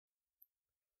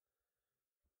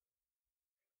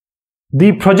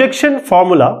The projection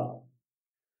formula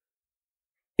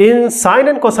in sine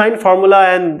and cosine formula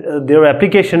and their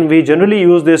application, we generally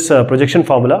use this projection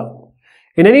formula.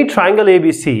 In any triangle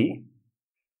ABC,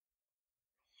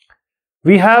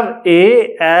 we have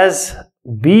A as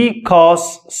B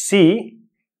cos C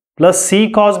plus C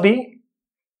cos B,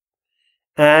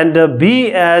 and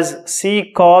B as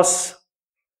C cos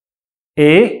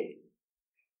A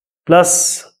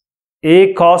plus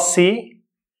A cos C,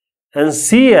 and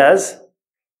C as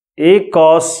A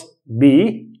cos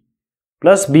B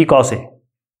plus B cos A.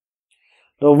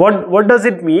 Now what does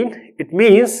it mean? It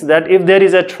means that if there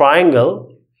is a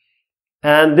triangle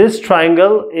and this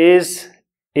triangle is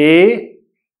A,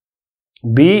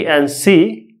 B and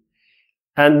C,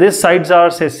 and these sides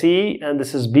are say C, and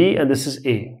this is B and this is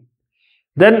A,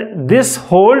 then this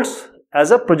holds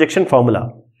as a projection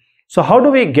formula. So how do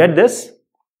we get this?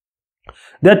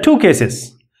 There are two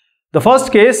cases. The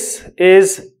first case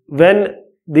is when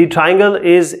the triangle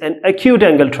is an acute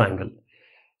angle triangle.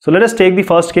 So let us take the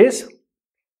first case.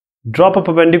 Drop a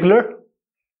perpendicular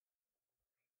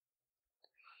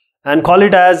and call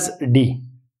it as D.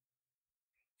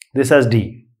 This as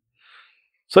D.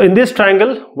 So in this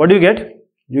triangle, what do you get?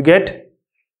 You get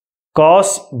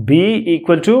cos B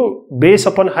equal to base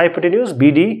upon hypotenuse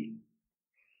BD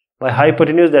by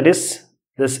hypotenuse, that is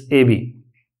this AB.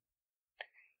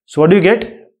 So what do you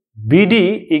get?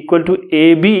 BD equal to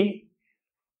AB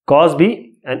cos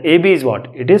B, and AB is what?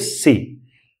 It is C.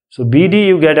 So BD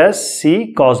you get as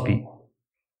C cos B.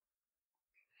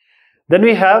 Then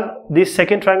we have this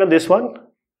second triangle, this one.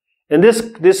 In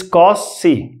this cos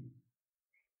C.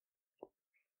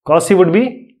 Cos C would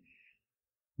be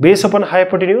base upon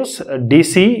hypotenuse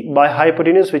DC by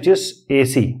hypotenuse, which is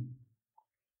AC.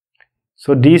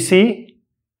 So DC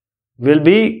will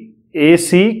be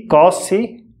AC cos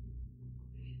C.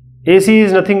 AC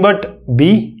is nothing but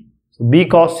B, so B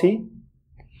cos C.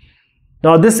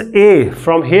 Now this A,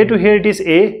 from here to here it is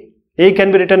A. A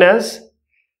can be written as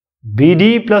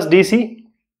BD plus DC.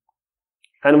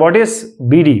 And what is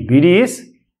BD? BD is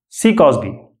C cos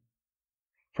B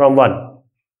from 1.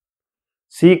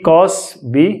 C cos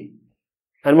B.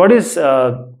 And what is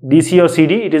DC or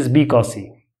CD? It is B cos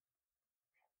C.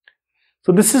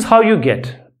 So this is how you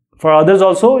get. For others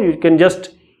also, you can just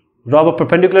drop a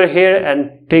perpendicular here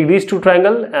and take these two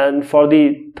triangles, and for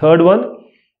the third one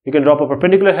you can drop a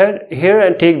perpendicular here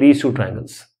and take these two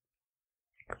triangles.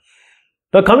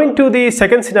 Now coming to the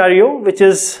second scenario, which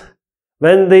is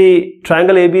when the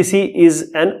triangle ABC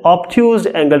is an obtuse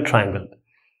angle triangle.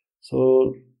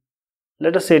 So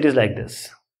let us say it is like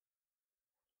this.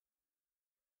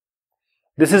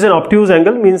 This is an obtuse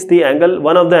angle, means the angle,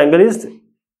 one of the angle is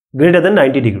greater than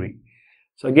 90 degree.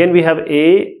 So again we have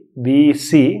A, B,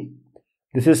 C.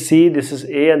 This is C, this is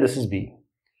A, and this is B.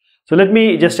 So let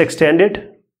me just extend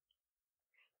it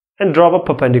and drop a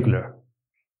perpendicular.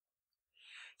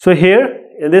 So here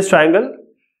in this triangle,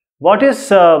 what is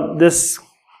this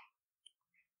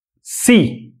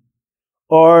C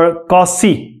or cos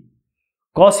C?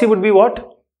 Cos C would be what?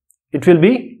 It will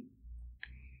be,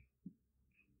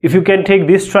 if you can take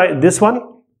this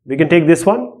one, we can take this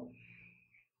one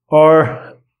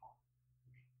or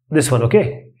this one,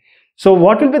 okay? So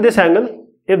what will be this angle?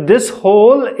 If this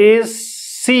whole is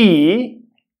C,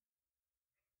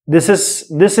 this is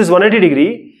 180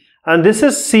 degree, and this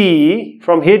is C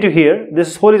from here to here,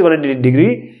 this whole is 180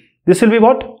 degree, this will be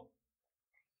what?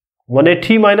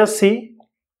 180 minus C,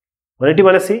 180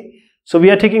 minus C. So we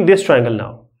are taking this triangle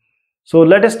now. So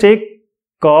let us take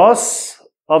cos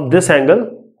of this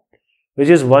angle, which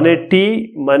is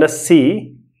 180 minus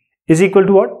C, is equal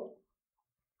to what?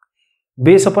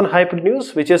 Base upon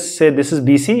hypotenuse, which is, say, this is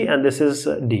BC and this is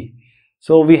D.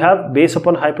 So we have base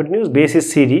upon hypotenuse, base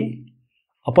is CD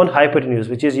upon hypotenuse,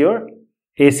 which is your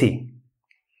AC.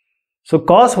 So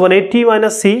cos 180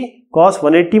 minus C, cos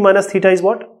 180 minus theta is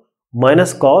what?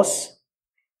 Minus cos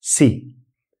C.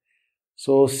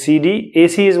 So CD,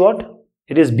 AC is what?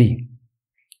 It is B.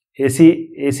 AC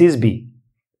is B.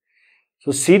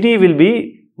 So CD will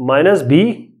be minus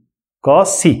B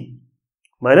cos C,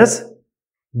 minus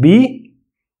B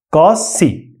cos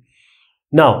C.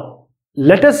 Now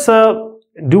let us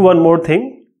do one more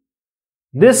thing.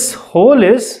 This whole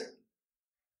is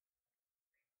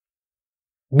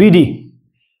BD.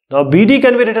 Now BD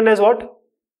can be written as what?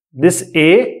 This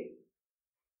A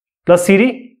plus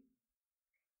CD.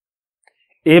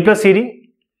 A plus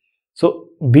CD. So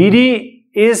BD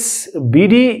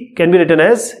can be written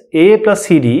as A plus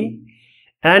CD,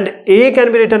 and A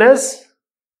can be written as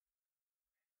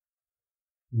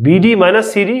BD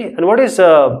minus CD. And what is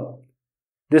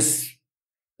this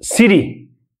CD?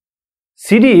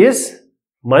 CD is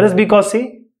minus b cos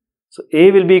c. So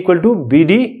A will be equal to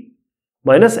BD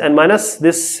minus, and minus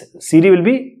this CD will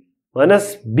be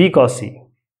minus B cos C.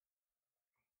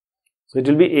 So it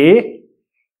will be A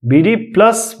BD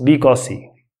plus B cos C.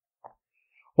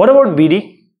 What about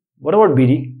BD? What about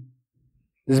BD?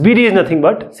 This BD is nothing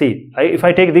but, see, if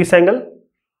I take this angle,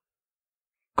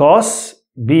 cos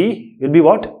B will be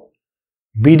what?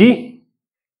 BD,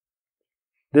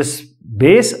 this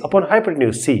base upon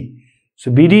hypotenuse C. So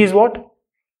BD is what?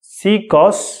 C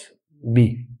cos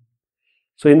B.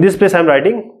 So in this place I am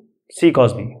writing C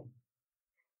cos B.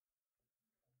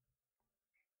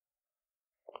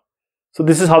 So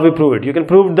this is how we prove it. You can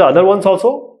prove the other ones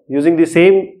also using the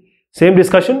same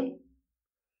discussion.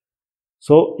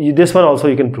 So this one also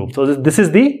you can prove. So this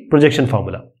is the projection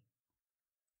formula.